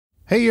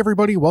Hey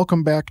everybody,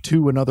 welcome back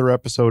to another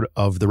episode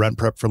of the Rent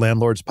Prep for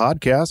Landlords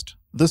podcast.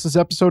 This is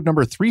episode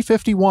number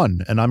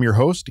 351, and I'm your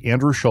host,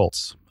 Andrew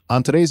Schultz.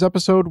 On today's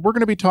episode, we're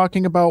going to be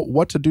talking about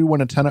what to do when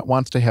a tenant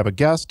wants to have a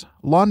guest,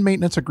 lawn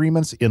maintenance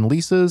agreements in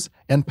leases,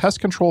 and pest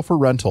control for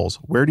rentals.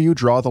 Where do you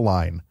draw the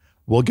line?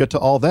 We'll get to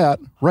all that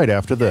right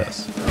after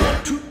this.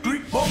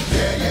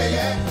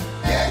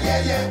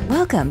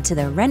 Welcome to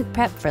the Rent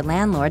Prep for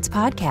Landlords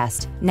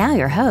podcast. Now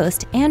your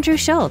host, Andrew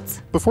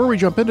Schultz. Before we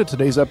jump into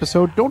today's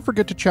episode, don't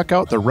forget to check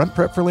out the Rent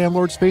Prep for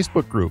Landlords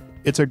Facebook group.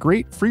 It's a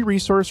great free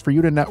resource for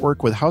you to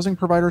network with housing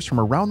providers from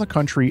around the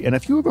country, and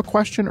if you have a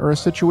question or a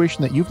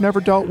situation that you've never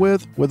dealt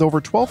with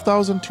over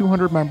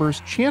 12,200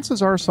 members,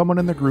 chances are someone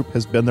in the group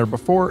has been there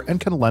before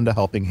and can lend a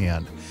helping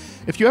hand.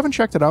 If you haven't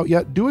checked it out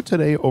yet, do it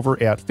today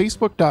over at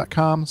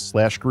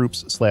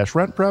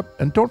facebook.com/groups/rentprep,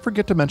 and don't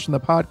forget to mention the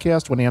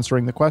podcast when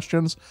answering the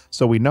questions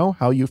so we know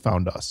how you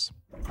found us.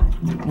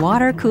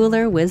 Water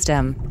cooler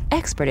wisdom.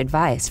 Expert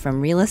advice from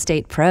real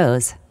estate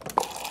pros.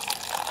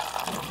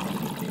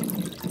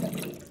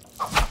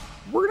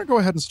 We're going to go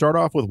ahead and start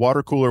off with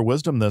water cooler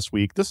wisdom this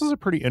week. This is a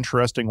pretty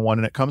interesting one,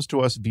 and it comes to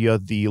us via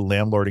the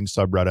landlording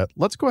subreddit.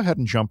 Let's go ahead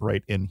and jump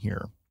right in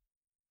here.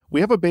 We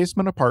have a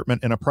basement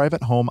apartment in a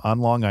private home on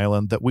Long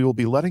Island that we will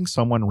be letting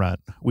someone rent.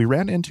 We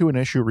ran into an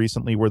issue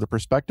recently where the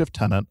prospective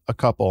tenant, a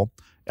couple,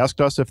 asked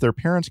us if their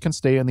parents can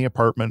stay in the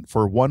apartment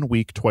for 1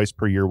 week twice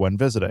per year when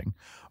visiting.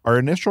 Our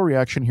initial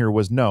reaction here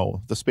was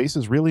no, the space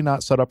is really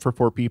not set up for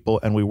 4 people,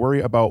 and we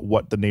worry about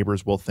what the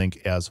neighbors will think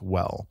as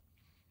well.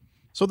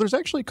 So there's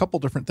actually a couple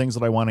different things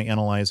that I want to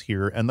analyze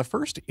here, and the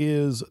first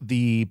is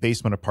the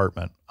basement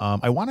apartment.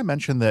 I want to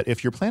mention that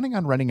if you're planning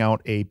on renting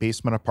out a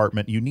basement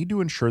apartment, you need to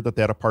ensure that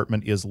that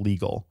apartment is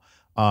legal.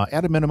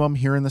 At a minimum,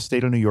 here in the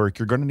state of New York,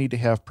 you're going to need to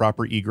have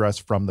proper egress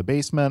from the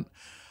basement.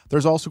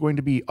 There's also going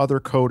to be other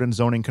code and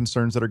zoning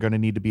concerns that are going to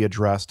need to be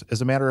addressed. As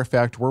a matter of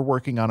fact, we're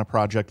working on a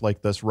project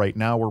like this right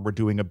now where we're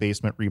doing a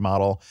basement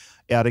remodel,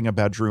 adding a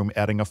bedroom,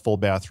 adding a full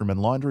bathroom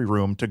and laundry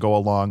room to go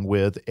along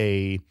with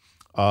a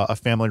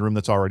family room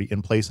that's already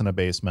in place in a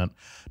basement,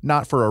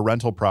 not for a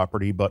rental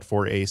property, but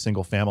for a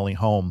single family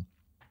home.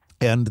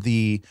 And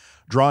the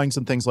drawings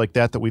and things like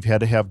that we've had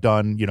to have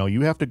done,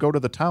 you have to go to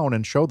the town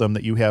and show them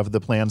that you have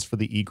the plans for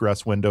the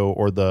egress window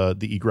or the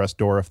egress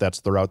door, if that's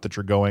the route that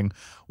you're going,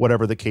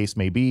 whatever the case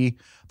may be.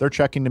 They're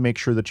checking to make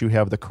sure that you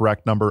have the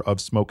correct number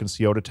of smoke and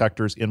CO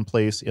detectors in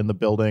place in the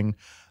building.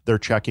 They're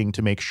checking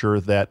to make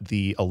sure that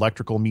the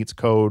electrical meets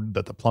code,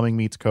 that the plumbing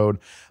meets code.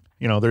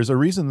 There's a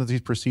reason that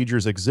these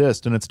procedures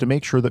exist, and it's to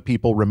make sure that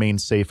people remain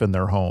safe in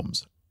their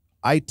homes.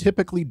 I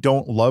typically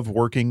don't love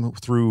working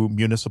through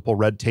municipal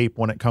red tape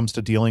when it comes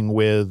to dealing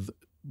with,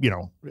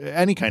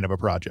 any kind of a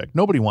project.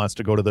 Nobody wants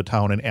to go to the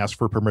town and ask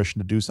for permission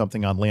to do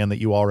something on land that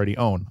you already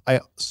own. I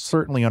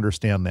certainly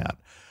understand that.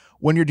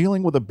 When you're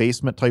dealing with a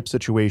basement type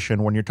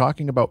situation, when you're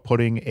talking about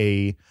putting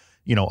a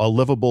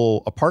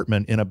livable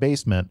apartment in a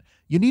basement,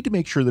 you need to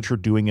make sure that you're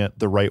doing it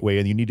the right way,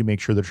 and you need to make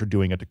sure that you're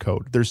doing it to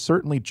code. There's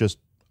certainly just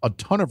a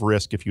ton of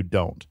risk if you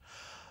don't.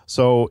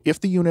 So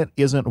if the unit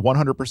isn't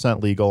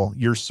 100% legal,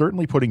 you're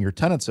certainly putting your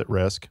tenants at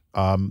risk,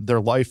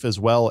 their life as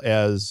well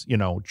as,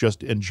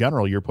 just in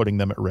general, you're putting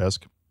them at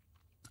risk.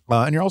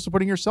 And you're also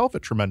putting yourself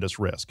at tremendous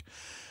risk.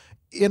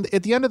 And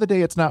at the end of the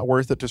day, it's not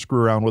worth it to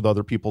screw around with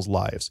other people's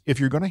lives. If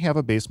you're going to have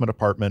a basement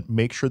apartment,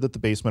 make sure that the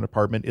basement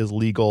apartment is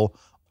legal,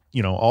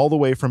 all the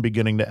way from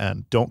beginning to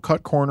end. Don't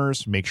cut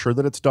corners. Make sure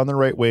that it's done the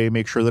right way.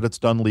 Make sure that it's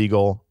done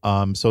legal,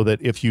 so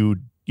that if you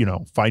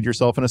find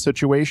yourself in a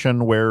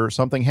situation where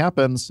something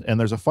happens and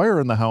there's a fire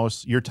in the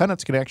house, your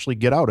tenants can actually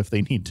get out if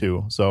they need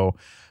to. So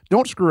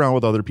don't screw around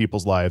with other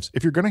people's lives.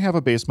 If you're going to have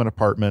a basement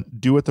apartment,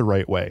 do it the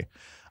right way.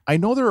 I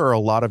know there are a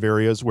lot of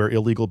areas where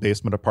illegal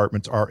basement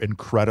apartments are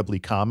incredibly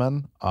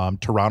common.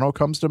 Toronto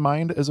comes to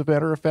mind, as a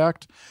matter of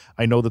fact.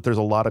 I know that there's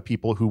a lot of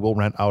people who will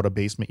rent out a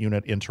basement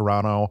unit in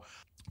Toronto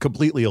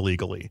completely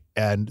illegally,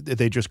 and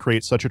they just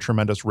create such a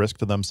tremendous risk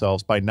to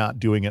themselves by not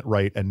doing it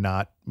right and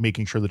not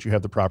making sure that you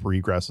have the proper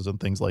egresses and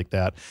things like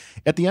that.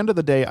 At the end of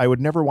the day, I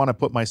would never want to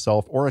put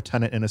myself or a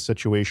tenant in a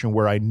situation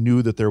where I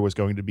knew that there was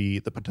going to be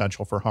the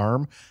potential for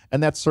harm,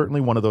 and that's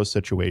certainly one of those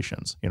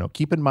situations.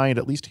 Keep in mind,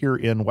 at least here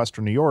in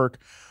Western New York,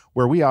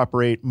 where we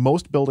operate,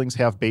 most buildings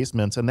have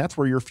basements, and that's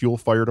where your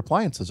fuel-fired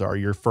appliances are,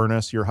 your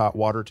furnace, your hot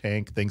water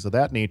tank, things of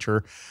that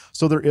nature.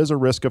 So there is a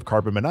risk of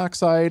carbon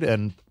monoxide,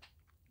 and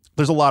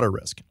there's a lot of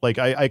risk. Like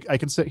I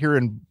can sit here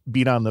and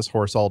beat on this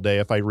horse all day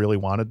if I really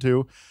wanted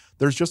to.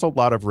 There's just a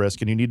lot of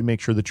risk, and you need to make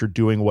sure that you're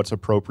doing what's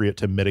appropriate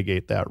to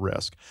mitigate that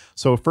risk.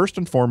 So first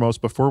and foremost,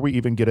 before we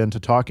even get into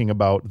talking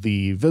about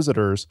the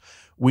visitors,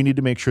 we need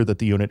to make sure that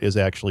the unit is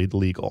actually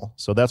legal.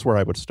 So that's where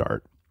I would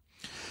start.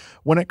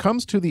 When it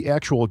comes to the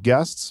actual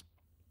guests,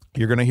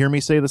 you're going to hear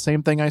me say the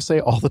same thing I say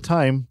all the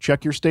time.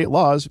 Check your state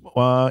laws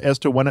as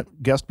to when a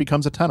guest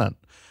becomes a tenant.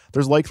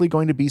 There's likely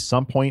going to be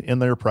some point in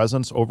their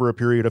presence over a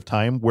period of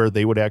time where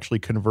they would actually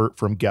convert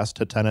from guest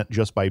to tenant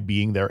just by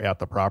being there at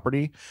the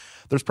property.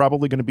 There's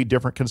probably going to be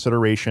different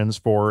considerations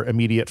for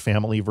immediate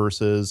family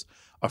versus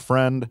a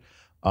friend.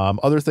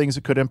 Other things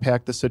that could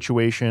impact the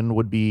situation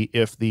would be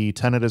if the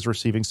tenant is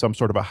receiving some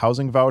sort of a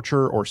housing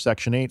voucher or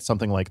Section 8,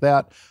 something like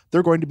that.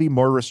 They're going to be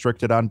more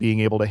restricted on being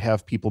able to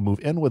have people move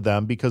in with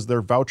them because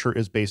their voucher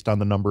is based on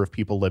the number of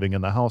people living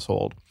in the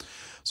household.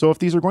 So if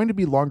these are going to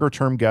be longer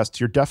term guests,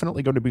 you're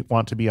definitely going to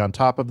want to be on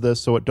top of this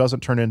so it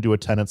doesn't turn into a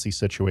tenancy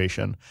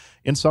situation.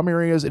 In some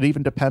areas, it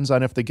even depends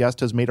on if the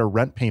guest has made a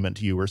rent payment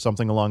to you or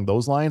something along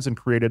those lines and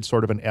created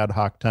sort of an ad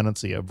hoc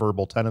tenancy, a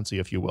verbal tenancy,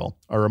 if you will,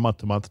 or a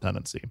month-to-month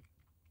tenancy.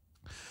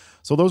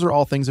 So those are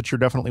all things that you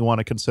definitely want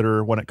to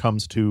consider when it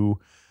comes to,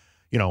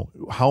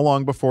 how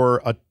long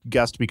before a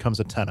guest becomes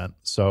a tenant.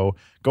 So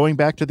going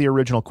back to the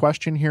original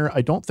question here,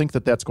 I don't think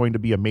that that's going to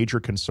be a major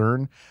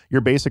concern.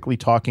 You're basically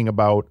talking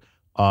about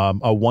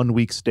a 1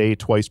 week stay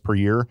twice per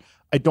year.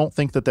 I don't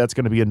think that that's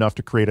going to be enough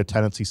to create a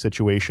tenancy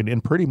situation in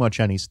pretty much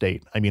any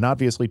state. I mean,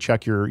 obviously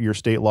check your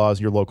state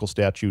laws, your local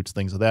statutes,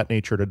 things of that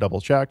nature to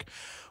double check.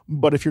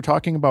 But if you're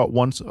talking about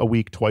once a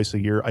week, twice a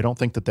year, I don't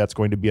think that that's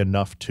going to be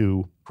enough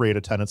to create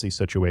a tenancy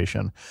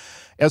situation.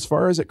 As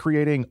far as it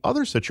creating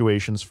other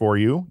situations for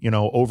you,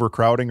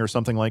 overcrowding or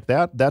something like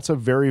that, that's a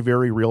very,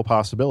 very real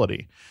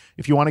possibility.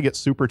 If you want to get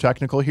super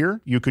technical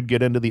here, you could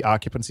get into the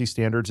occupancy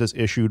standards as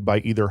issued by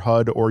either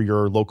HUD or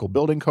your local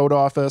building code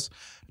office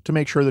to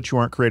make sure that you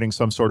aren't creating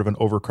some sort of an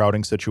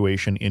overcrowding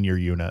situation in your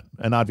unit.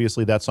 And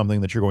obviously that's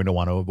something that you're going to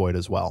want to avoid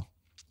as well.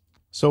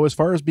 So as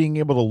far as being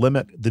able to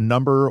limit the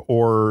number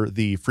or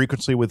the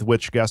frequency with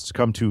which guests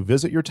come to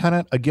visit your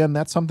tenant, again,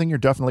 that's something you're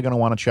definitely going to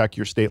want to check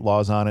your state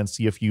laws on and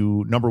see if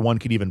you, number one,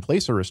 could even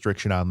place a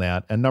restriction on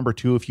that. And number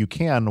two, if you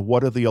can,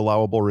 what are the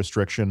allowable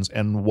restrictions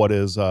and what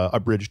is a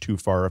bridge too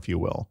far, if you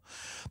will.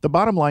 The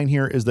bottom line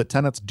here is that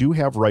tenants do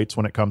have rights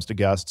when it comes to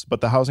guests,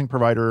 but the housing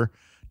provider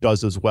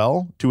does as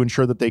well to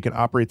ensure that they can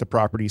operate the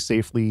property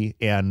safely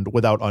and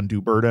without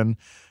undue burden.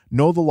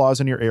 Know the laws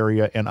in your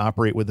area and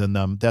operate within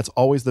them. That's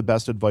always the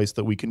best advice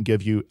that we can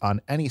give you on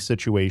any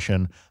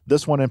situation.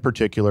 This one in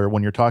particular,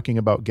 when you're talking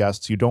about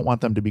guests, you don't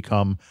want them to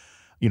become,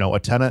 a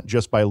tenant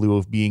just by lieu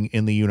of being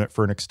in the unit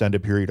for an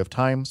extended period of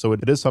time. So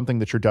it is something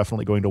that you're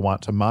definitely going to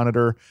want to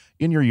monitor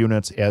in your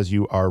units as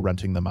you are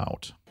renting them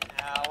out.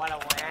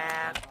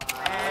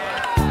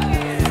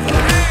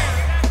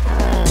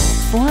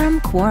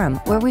 Forum Quorum,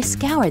 where we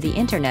scour the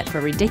internet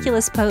for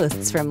ridiculous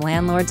posts from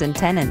landlords and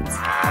tenants.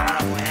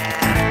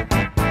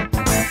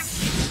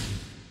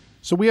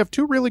 So we have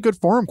two really good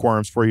forum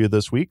quorums for you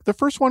this week. The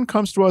first one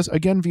comes to us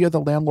again via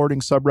the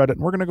landlording subreddit,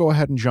 and we're going to go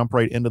ahead and jump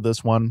right into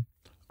this one.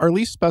 Our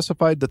lease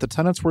specified that the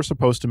tenants were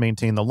supposed to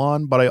maintain the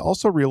lawn, but I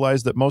also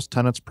realized that most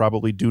tenants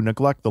probably do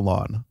neglect the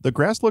lawn. The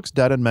grass looks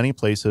dead in many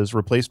places,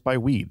 replaced by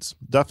weeds.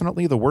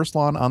 Definitely the worst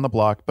lawn on the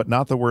block, but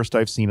not the worst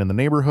I've seen in the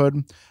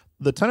neighborhood.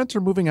 The tenants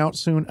are moving out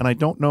soon, and I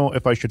don't know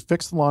if I should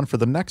fix the lawn for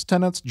the next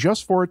tenants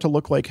just for it to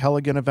look like hell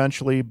again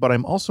eventually, but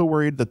I'm also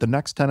worried that the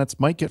next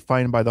tenants might get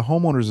fined by the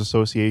homeowners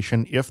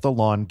association if the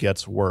lawn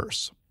gets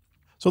worse.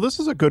 So this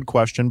is a good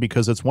question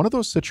because it's one of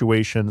those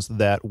situations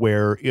that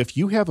where if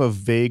you have a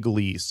vague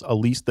lease, a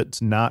lease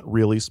that's not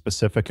really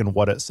specific in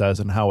what it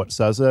says and how it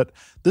says it,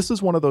 this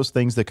is one of those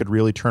things that could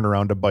really turn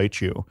around to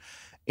bite you.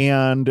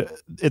 And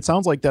it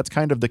sounds like that's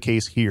kind of the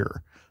case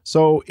here.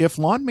 So if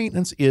lawn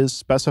maintenance is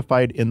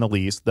specified in the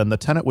lease, then the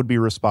tenant would be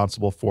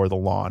responsible for the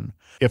lawn.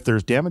 If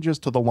there's damages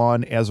to the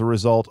lawn as a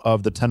result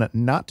of the tenant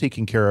not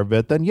taking care of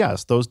it, then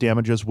yes, those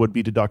damages would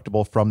be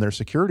deductible from their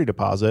security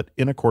deposit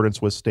in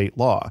accordance with state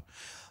law.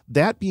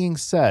 That being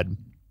said,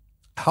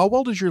 how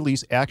well does your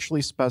lease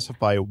actually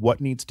specify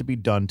what needs to be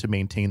done to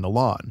maintain the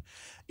lawn?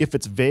 If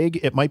it's vague,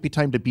 it might be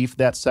time to beef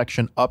that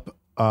section up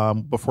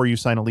before you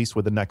sign a lease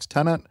with the next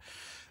tenant.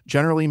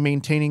 Generally,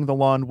 maintaining the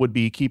lawn would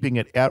be keeping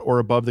it at or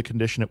above the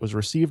condition it was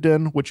received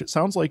in, which it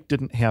sounds like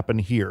didn't happen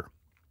here.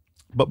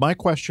 But my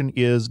question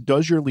is,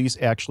 does your lease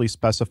actually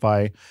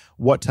specify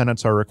what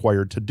tenants are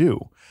required to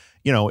do?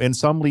 In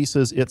some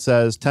leases, it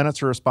says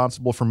tenants are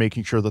responsible for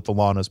making sure that the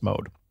lawn is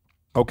mowed.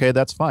 Okay,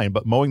 that's fine,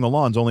 but mowing the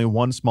lawn is only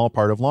one small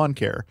part of lawn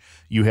care.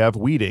 You have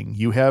weeding,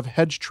 you have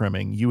hedge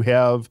trimming, you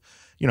have,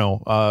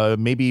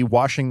 maybe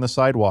washing the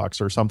sidewalks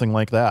or something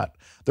like that.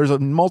 There's a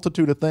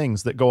multitude of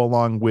things that go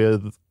along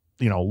with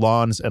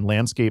lawns and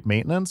landscape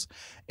maintenance.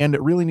 And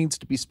it really needs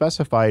to be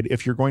specified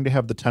if you're going to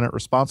have the tenant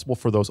responsible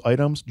for those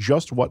items,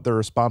 just what they're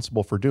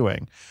responsible for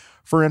doing.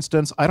 For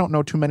instance, I don't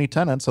know too many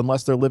tenants,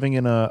 unless they're living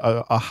in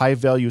a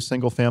high-value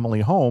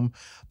single-family home,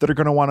 that are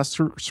going to want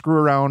to screw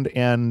around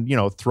and,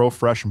 throw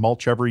fresh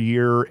mulch every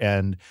year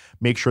and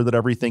make sure that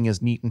everything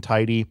is neat and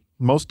tidy.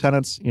 Most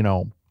tenants,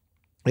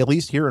 at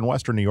least here in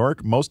Western New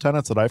York, most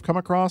tenants that I've come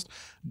across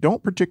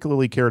don't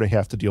particularly care to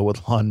have to deal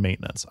with lawn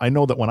maintenance. I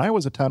know that when I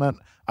was a tenant,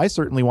 I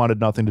certainly wanted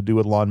nothing to do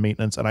with lawn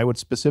maintenance, and I would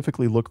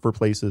specifically look for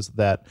places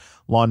that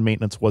lawn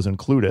maintenance was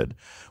included,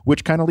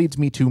 which kind of leads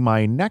me to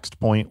my next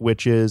point,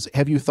 which is,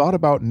 have you thought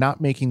about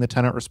not making the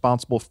tenant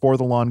responsible for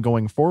the lawn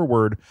going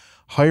forward,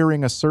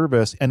 hiring a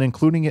service and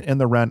including it in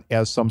the rent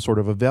as some sort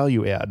of a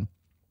value add?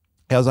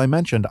 As I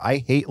mentioned, I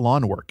hate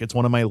lawn work. It's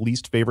one of my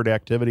least favorite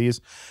activities,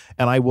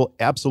 and I will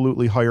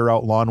absolutely hire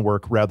out lawn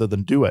work rather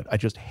than do it. I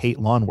just hate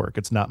lawn work.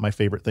 It's not my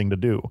favorite thing to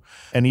do.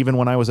 And even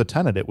when I was a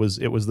tenant, it was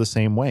the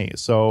same way.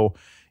 So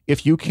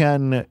if you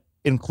can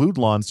include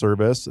lawn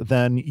service,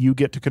 then you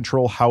get to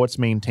control how it's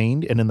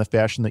maintained and in the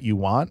fashion that you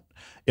want.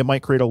 It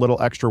might create a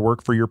little extra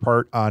work for your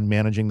part on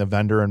managing the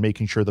vendor and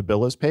making sure the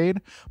bill is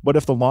paid. But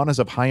if the lawn is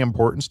of high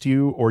importance to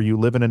you, or you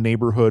live in a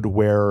neighborhood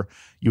where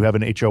you have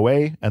an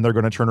HOA and they're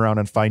going to turn around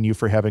and fine you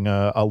for having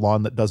a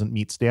lawn that doesn't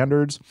meet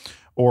standards,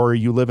 or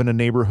you live in a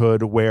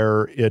neighborhood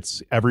where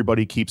it's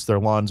everybody keeps their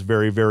lawns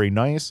very, very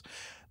nice,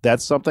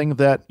 that's something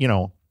that,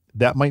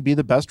 that might be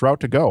the best route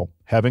to go.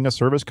 Having a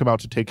service come out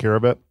to take care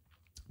of it,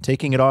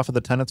 taking it off of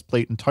the tenant's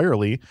plate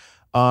entirely,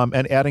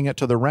 and adding it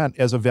to the rent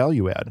as a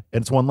value add.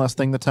 And it's one less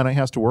thing the tenant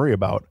has to worry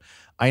about.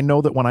 I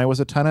know that when I was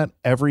a tenant,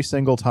 every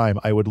single time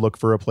I would look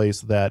for a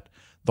place that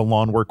the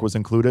lawn work was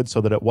included so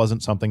that it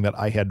wasn't something that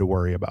I had to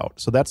worry about.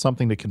 So that's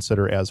something to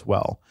consider as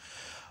well.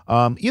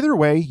 Either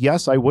way,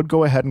 yes, I would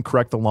go ahead and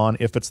correct the lawn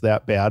if it's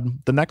that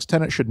bad. The next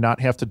tenant should not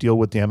have to deal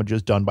with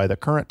damages done by the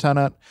current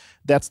tenant.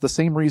 That's the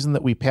same reason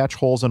that we patch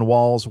holes in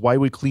walls, why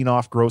we clean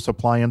off gross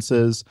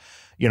appliances,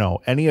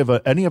 any of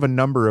a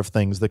number of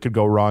things that could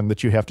go wrong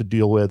that you have to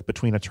deal with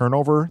between a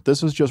turnover.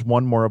 This is just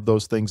one more of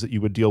those things that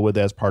you would deal with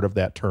as part of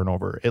that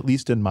turnover, at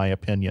least in my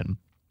opinion.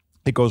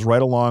 It goes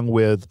right along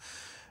with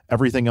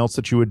everything else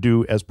that you would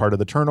do as part of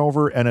the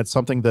turnover. And it's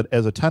something that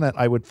as a tenant,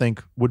 I would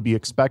think would be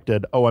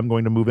expected. Oh, I'm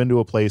going to move into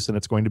a place and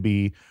it's going to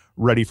be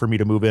ready for me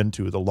to move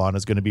into. The lawn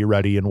is going to be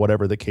ready, and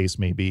whatever the case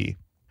may be.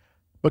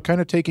 But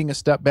kind of taking a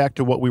step back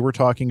to what we were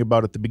talking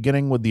about at the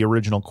beginning with the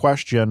original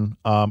question,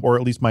 or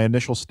at least my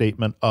initial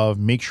statement of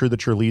make sure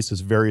that your lease is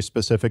very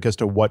specific as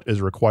to what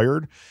is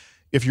required.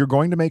 If you're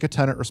going to make a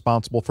tenant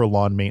responsible for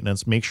lawn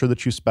maintenance, make sure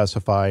that you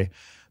specify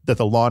that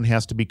the lawn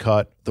has to be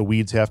cut, the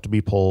weeds have to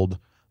be pulled,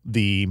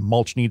 the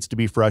mulch needs to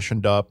be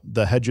freshened up,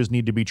 the hedges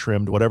need to be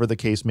trimmed, whatever the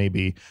case may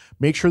be.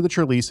 Make sure that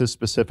your lease is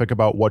specific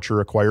about what your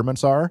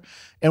requirements are.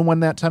 And when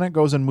that tenant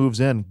goes and moves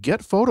in,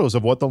 get photos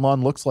of what the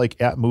lawn looks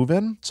like at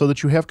move-in so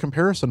that you have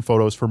comparison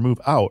photos for move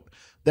out.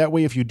 That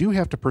way, if you do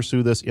have to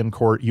pursue this in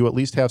court, you at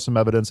least have some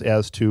evidence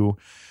as to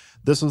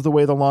this is the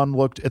way the lawn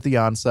looked at the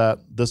onset.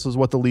 This is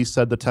what the lease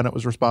said the tenant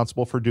was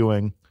responsible for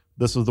doing.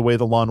 This is the way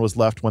the lawn was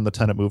left when the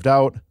tenant moved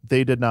out.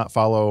 They did not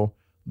follow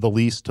the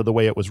lease to the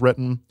way it was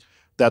written.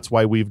 That's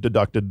why we've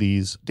deducted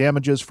these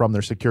damages from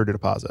their security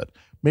deposit.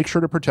 Make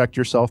sure to protect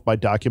yourself by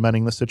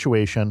documenting the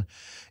situation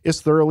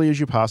as thoroughly as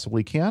you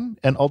possibly can,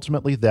 and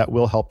ultimately that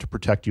will help to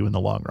protect you in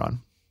the long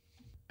run.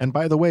 And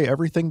by the way,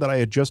 everything that I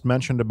had just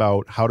mentioned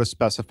about how to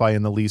specify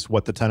in the lease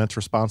what the tenant's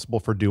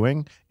responsible for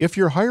doing, if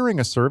you're hiring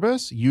a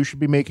service, you should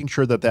be making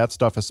sure that that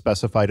stuff is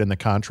specified in the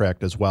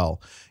contract as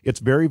well. It's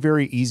very,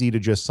 very easy to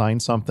just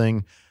sign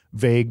something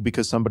vague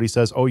because somebody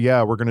says, oh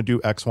yeah, we're going to do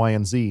X, Y,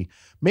 and Z.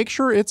 Make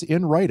sure it's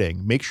in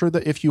writing. Make sure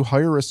that if you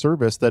hire a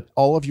service that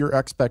all of your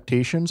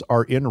expectations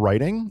are in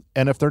writing.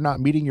 And if they're not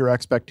meeting your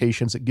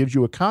expectations, it gives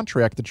you a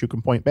contract that you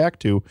can point back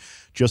to,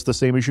 just the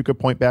same as you could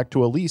point back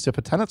to a lease if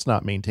a tenant's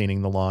not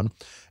maintaining the lawn,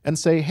 and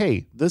say,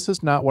 hey, this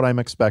is not what I'm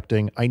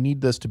expecting. I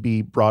need this to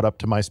be brought up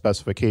to my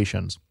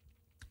specifications.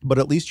 But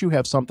at least you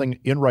have something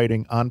in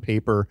writing on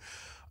paper,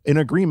 in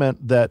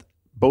agreement that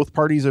both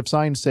parties have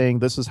signed saying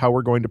this is how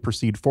we're going to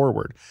proceed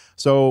forward.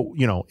 So,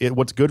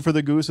 what's good for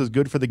the goose is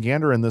good for the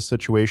gander in this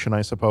situation,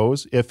 I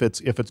suppose. If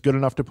it's good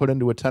enough to put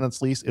into a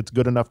tenant's lease, it's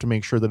good enough to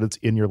make sure that it's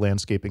in your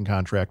landscaping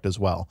contract as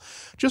well.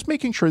 Just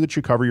making sure that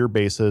you cover your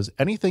bases.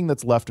 Anything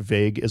that's left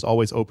vague is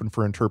always open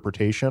for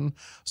interpretation.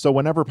 So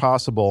whenever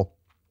possible,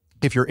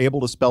 if you're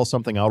able to spell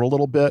something out a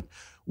little bit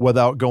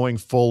without going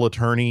full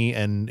attorney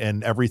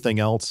and everything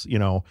else,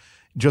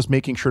 just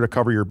making sure to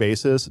cover your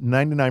bases,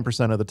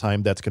 99% of the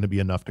time, that's going to be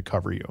enough to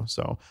cover you.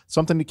 So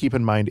something to keep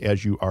in mind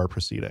as you are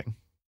proceeding.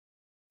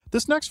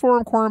 This next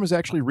forum quorum is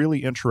actually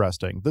really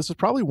interesting. This is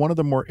probably one of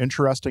the more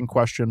interesting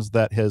questions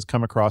that has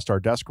come across our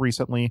desk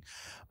recently.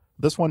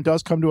 This one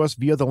does come to us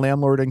via the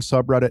landlording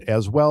subreddit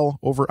as well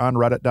over on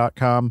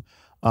reddit.com.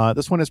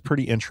 This one is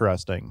pretty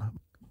interesting.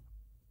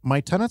 My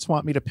tenants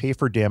want me to pay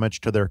for damage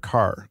to their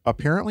car.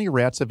 Apparently,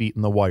 rats have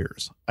eaten the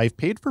wires. I've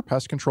paid for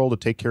pest control to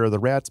take care of the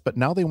rats, but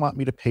now they want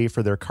me to pay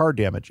for their car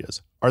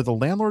damages. Are the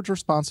landlords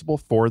responsible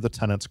for the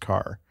tenant's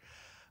car?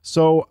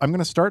 So I'm going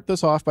to start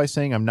this off by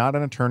saying I'm not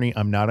an attorney.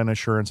 I'm not an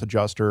insurance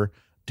adjuster.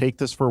 Take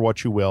this for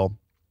what you will.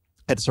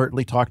 I'd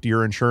certainly talk to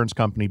your insurance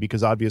company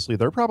because obviously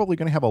they're probably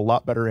going to have a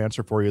lot better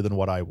answer for you than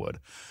what I would.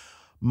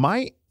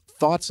 My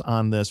thoughts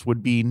on this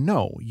would be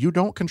no, you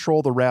don't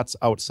control the rats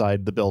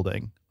outside the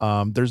building.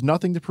 There's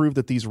nothing to prove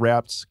that these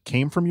rats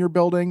came from your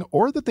building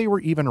or that they were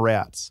even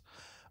rats.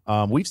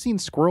 We've seen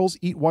squirrels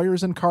eat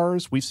wires in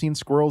cars. We've seen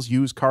squirrels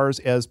use cars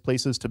as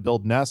places to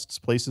build nests,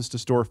 places to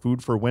store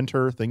food for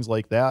winter, things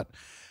like that.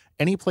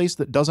 Any place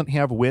that doesn't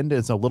have wind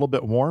is a little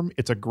bit warm.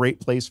 It's a great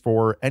place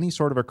for any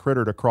sort of a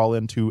critter to crawl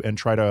into and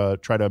try to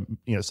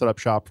set up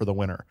shop for the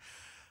winter.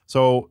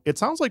 So it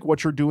sounds like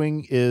what you're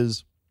doing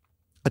is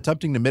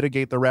attempting to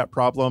mitigate the rat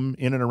problem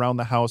in and around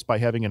the house by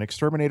having an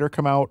exterminator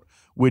come out,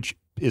 which,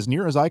 as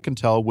near as I can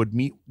tell, would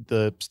meet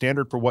the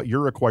standard for what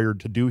you're required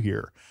to do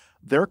here.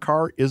 Their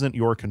car isn't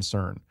your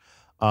concern.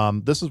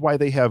 This is why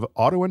they have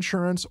auto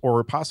insurance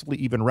or possibly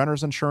even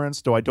renter's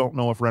insurance, though I don't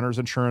know if renter's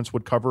insurance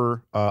would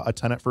cover a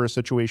tenant for a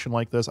situation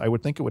like this. I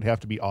would think it would have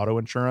to be auto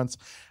insurance.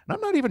 And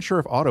I'm not even sure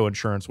if auto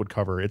insurance would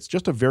cover. It's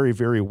just a very,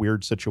 very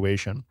weird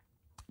situation.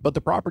 But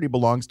the property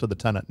belongs to the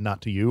tenant,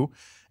 not to you,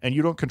 and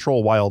you don't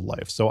control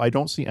wildlife. So I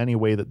don't see any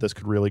way that this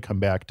could really come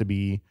back to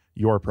be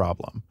your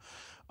problem.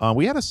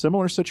 We had a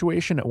similar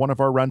situation at one of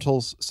our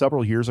rentals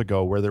several years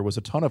ago where there was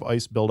a ton of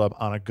ice buildup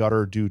on a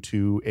gutter due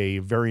to a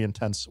very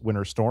intense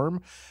winter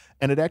storm,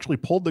 and it actually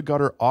pulled the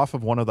gutter off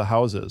of one of the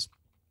houses.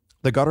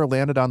 The gutter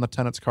landed on the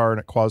tenant's car and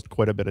it caused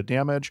quite a bit of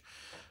damage.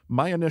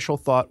 My initial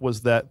thought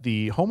was that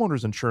the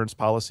homeowner's insurance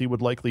policy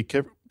would likely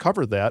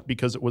cover that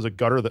because it was a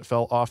gutter that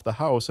fell off the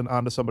house and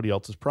onto somebody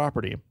else's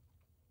property.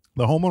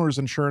 The homeowner's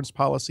insurance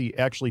policy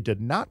actually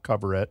did not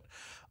cover it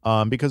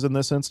because in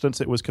this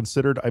instance, it was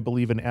considered, I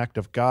believe, an act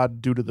of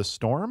God due to the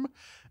storm,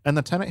 and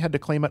the tenant had to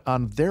claim it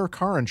on their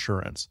car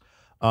insurance.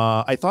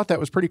 I thought that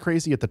was pretty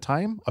crazy at the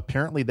time.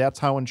 Apparently, that's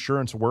how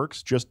insurance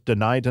works. Just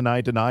deny,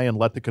 and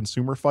let the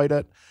consumer fight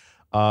it.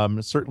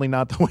 Certainly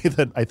not the way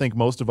that I think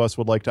most of us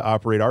would like to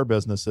operate our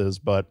businesses.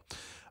 But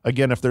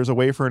again, if there's a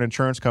way for an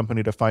insurance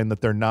company to find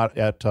that they're not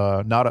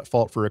at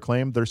fault for a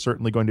claim, they're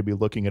certainly going to be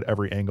looking at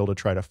every angle to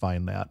try to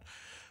find that.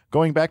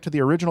 Going back to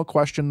the original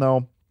question,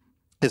 though,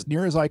 as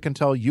near as I can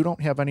tell, you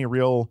don't have any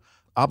real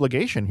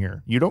obligation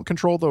here. You don't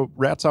control the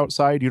rats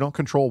outside. You don't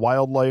control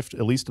wildlife,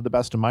 at least to the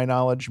best of my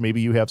knowledge.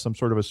 Maybe you have some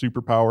sort of a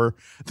superpower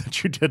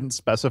that you didn't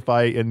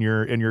specify in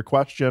your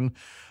question.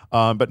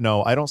 But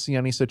no, I don't see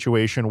any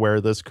situation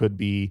where this could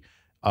be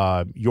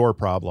your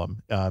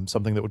problem,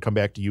 something that would come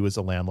back to you as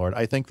a landlord.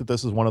 I think that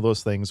this is one of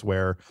those things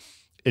where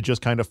it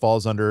just kind of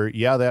falls under,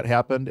 yeah, that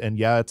happened, and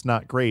yeah, it's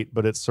not great,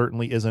 but it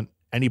certainly isn't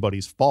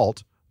anybody's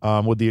fault,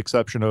 with the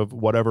exception of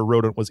whatever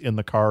rodent was in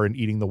the car and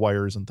eating the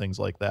wires and things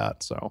like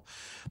that. So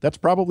that's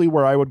probably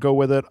where I would go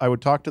with it. I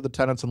would talk to the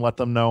tenants and let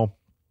them know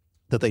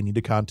that they need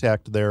to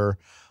contact their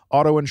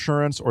auto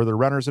insurance or their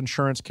renter's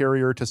insurance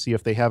carrier to see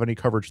if they have any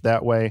coverage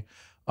that way.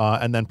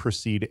 And then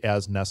proceed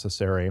as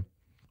necessary.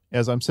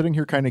 As I'm sitting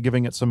here kind of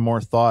giving it some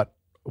more thought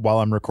while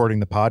I'm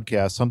recording the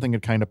podcast, something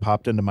had kind of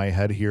popped into my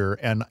head here.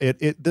 And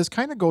this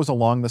kind of goes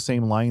along the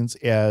same lines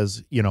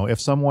as,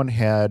 if someone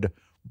had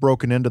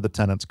broken into the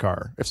tenant's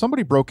car. If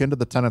somebody broke into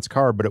the tenant's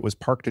car, but it was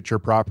parked at your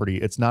property,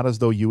 it's not as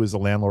though you as a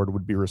landlord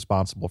would be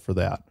responsible for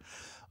that.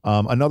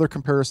 Another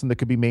comparison that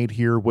could be made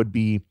here would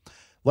be,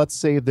 let's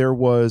say there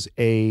was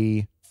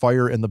a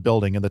fire in the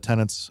building and the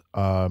tenants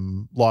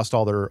lost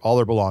all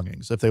their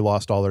belongings, if they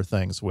lost all their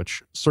things,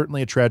 which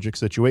certainly a tragic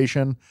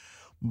situation,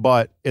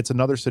 but it's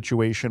another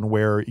situation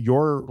where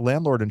your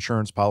landlord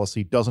insurance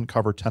policy doesn't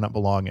cover tenant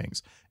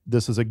belongings.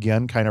 This is,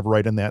 again, kind of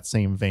right in that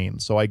same vein.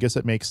 So I guess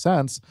it makes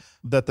sense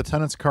that the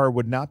tenant's car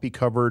would not be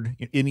covered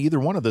in either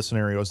one of the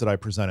scenarios that I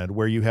presented,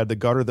 where you had the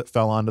gutter that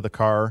fell onto the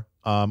car,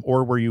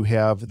 or where you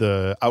have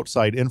the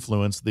outside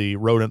influence, the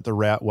rodent, the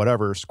rat,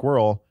 whatever,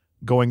 squirrel,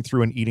 going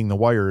through and eating the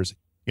wires.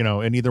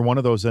 In either one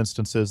of those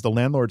instances, the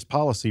landlord's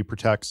policy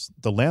protects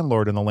the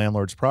landlord and the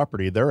landlord's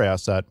property, their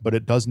asset, but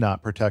it does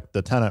not protect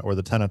the tenant or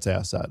the tenant's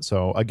asset.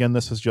 So again,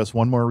 this is just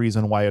one more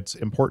reason why it's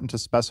important to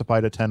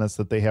specify to tenants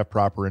that they have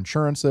proper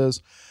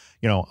insurances.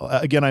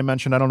 Again, I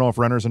mentioned, I don't know if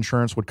renter's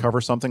insurance would cover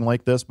something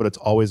like this, but it's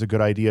always a good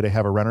idea to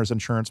have a renter's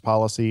insurance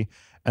policy.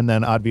 And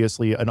then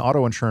obviously an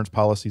auto insurance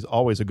policy is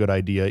always a good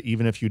idea,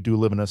 even if you do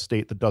live in a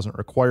state that doesn't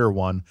require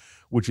one,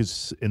 which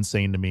is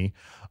insane to me.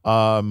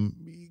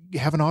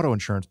 Have an auto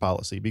insurance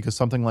policy because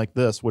something like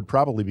this would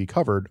probably be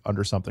covered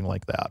under something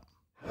like that.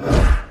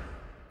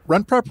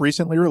 RentPrep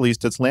recently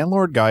released its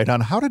landlord guide on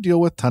how to deal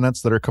with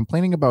tenants that are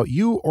complaining about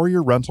you or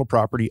your rental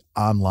property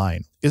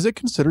online. Is it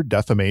considered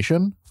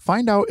defamation?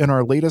 Find out in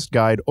our latest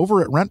guide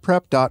over at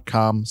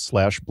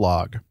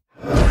rentprep.com/blog.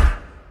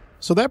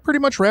 So that pretty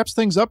much wraps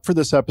things up for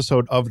this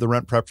episode of the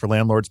Rent Prep for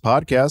Landlords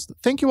podcast.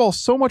 Thank you all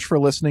so much for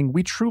listening.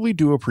 We truly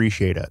do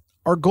appreciate it.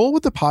 Our goal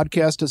with the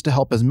podcast is to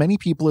help as many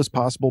people as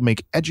possible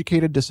make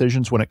educated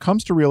decisions when it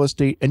comes to real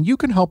estate, and you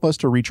can help us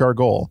to reach our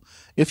goal.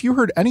 If you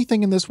heard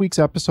anything in this week's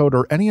episode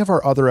or any of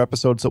our other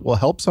episodes that will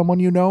help someone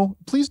you know,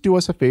 please do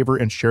us a favor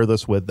and share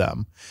this with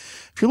them.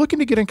 If you're looking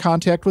to get in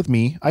contact with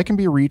me, I can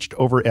be reached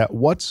over at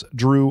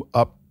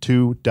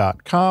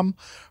whatsdrewup2.com.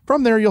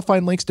 From there, you'll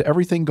find links to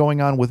everything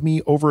going on with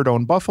me over at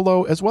Own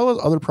Buffalo, as well as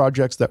other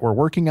projects that we're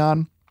working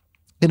on.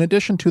 In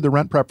addition to the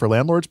Rent Prep for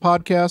Landlords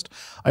podcast,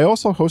 I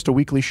also host a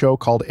weekly show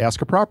called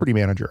Ask a Property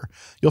Manager.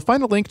 You'll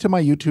find a link to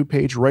my YouTube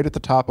page right at the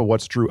top of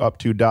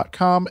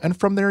whatsdrewup2.com, and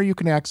from there you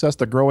can access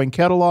the growing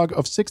catalog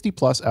of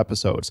 60-plus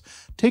episodes.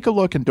 Take a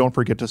look and don't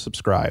forget to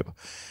subscribe.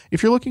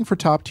 If you're looking for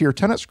top-tier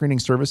tenant screening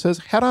services,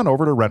 head on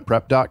over to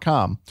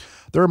rentprep.com.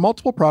 There are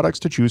multiple products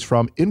to choose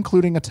from,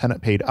 including a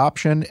tenant-paid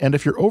option, and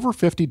if you're over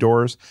 50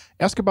 doors,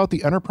 ask about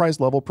the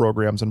enterprise-level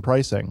programs and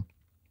pricing.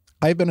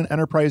 I've been an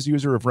enterprise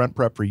user of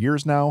RentPrep for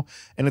years now,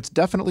 and it's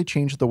definitely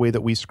changed the way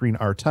that we screen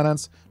our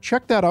tenants.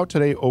 Check that out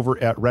today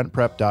over at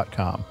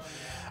rentprep.com.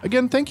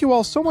 Again, thank you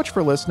all so much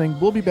for listening.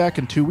 We'll be back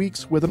in 2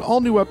 weeks with an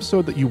all-new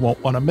episode that you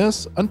won't want to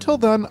miss. Until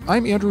then,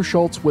 I'm Andrew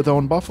Schultz with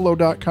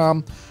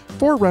ownbuffalo.com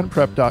for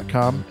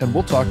rentprep.com, and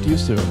we'll talk to you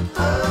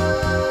soon.